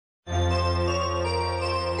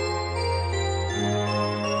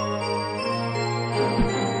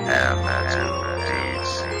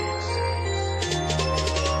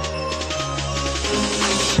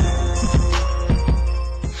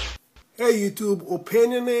Hey YouTube,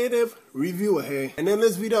 Opinionative Reviewer here. And in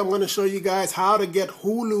this video I'm going to show you guys how to get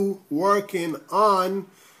Hulu working on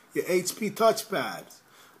your HP TouchPad.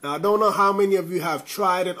 Now I don't know how many of you have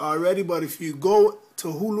tried it already, but if you go to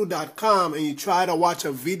Hulu.com and you try to watch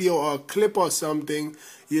a video or a clip or something,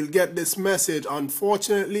 you'll get this message.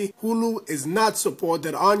 Unfortunately, Hulu is not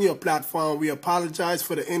supported on your platform. We apologize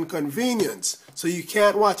for the inconvenience. So you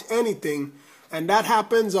can't watch anything. And that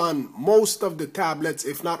happens on most of the tablets,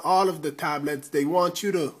 if not all of the tablets. They want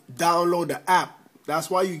you to download the app. That's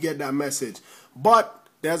why you get that message. But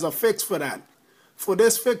there's a fix for that. For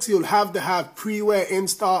this fix, you'll have to have freeware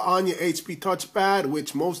installed on your HP TouchPad,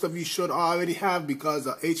 which most of you should already have, because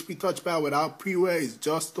a HP TouchPad without freeware is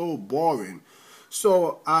just so boring.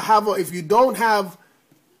 So if you don't have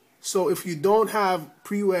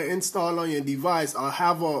freeware installed on your device, I'll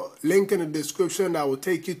have a link in the description that will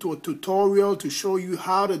take you to a tutorial to show you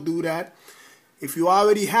how to do that. If you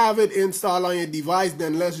already have it installed on your device,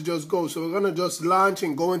 then let's just go. So we're going to just launch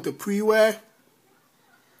and go into freeware.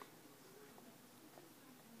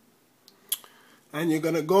 And you're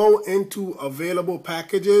going to go into available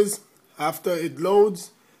packages after it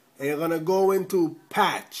loads. And you're going to go into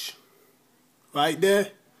patch. Right there.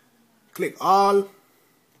 Click all.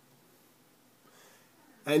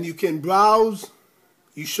 And you can browse.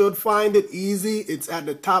 You should find it easy. It's at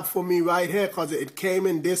the top for me right here because it came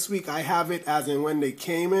in this week. I have it as in when they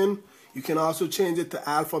came in. You can also change it to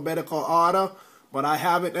alphabetical order. But I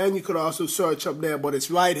have it, and you could also search up there. But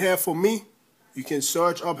it's right here for me. You can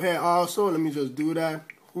search up here also. Let me just do that.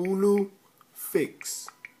 Hulu fix.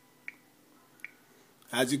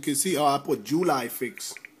 As you can see, I put July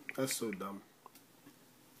fix. That's so dumb.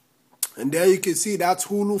 And there you can see that's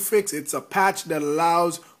Hulu fix. It's a patch that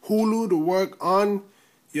allows Hulu to work on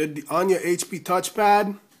your HP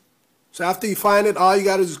TouchPad. So after you find it, all you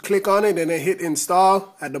got to do is click on it and then hit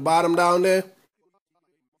install at the bottom down there.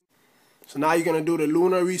 So now you're going to do the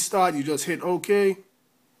Lunar restart. You just hit OK.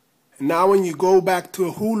 And now when you go back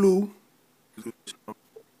to Hulu,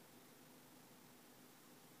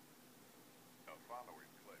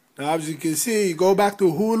 now as you can see, you go back to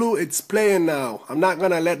Hulu, it's playing now. I'm not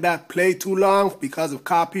going to let that play too long because of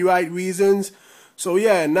copyright reasons. So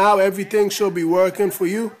yeah, now everything should be working for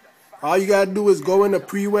you. All you got to do is go into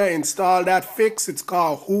freeware, install that fix. It's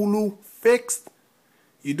called Hulu Fixed.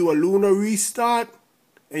 You do a Lunar restart,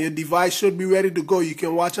 and your device should be ready to go. You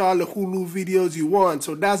can watch all the Hulu videos you want.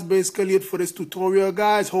 So that's basically it for this tutorial,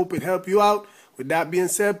 guys. Hope it helped you out. With that being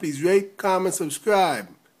said, please rate, comment, subscribe.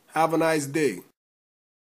 Have a nice day.